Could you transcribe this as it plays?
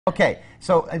Okay,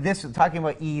 so this talking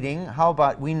about eating. How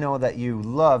about we know that you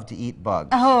love to eat bugs?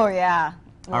 Oh yeah.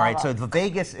 All right, so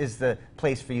Vegas is the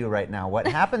place for you right now. What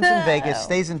happens in Vegas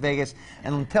stays in Vegas,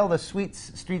 and until the street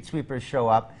sweepers show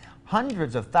up,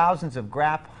 hundreds of thousands of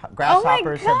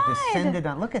grasshoppers have descended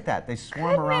on. Look at that! They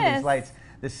swarm around these lights.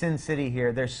 The Sin City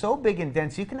here. They're so big and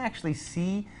dense. You can actually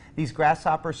see these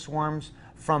grasshopper swarms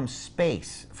from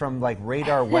space, from like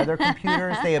radar weather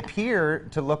computers. They appear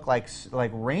to look like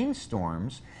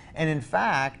rainstorms, and in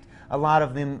fact, a lot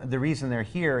of them, the reason they're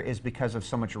here is because of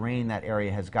so much rain that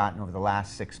area has gotten over the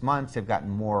last 6 months. They've gotten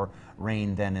more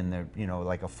rain than in the,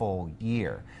 like a full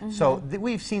year. So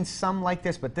we've seen some like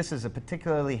this, but this is a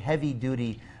particularly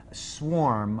heavy-duty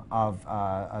swarm of,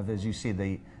 as you see,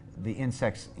 the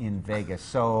insects in Vegas.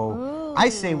 So ooh, I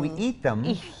say we eat them.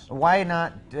 Why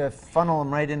not funnel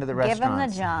them right into the restaurants? Give them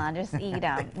the John, just eat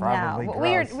them. Probably no,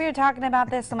 gross. we were talking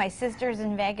about this. So my sister's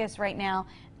in Vegas right now,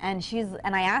 and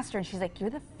I asked her, and she's like,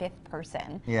 "You're the 5th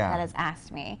person that has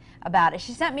asked me about it."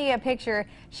 She sent me a picture.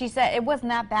 She said it wasn't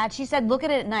that bad. She said, "Look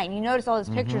at it at night." And you notice all those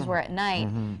pictures were at night.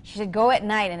 She said, "Go at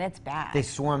night, and it's bad." They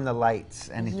swarm the lights.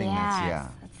 Anything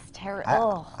that's It's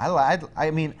terrible.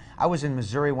 I mean, I was in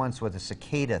Missouri once with a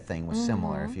cicada thing was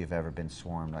similar. If you've ever been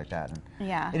swarmed like that, and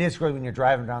yeah, it is great when you're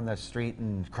driving down the street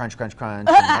and crunch, crunch, crunch,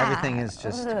 and everything is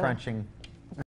just crunching.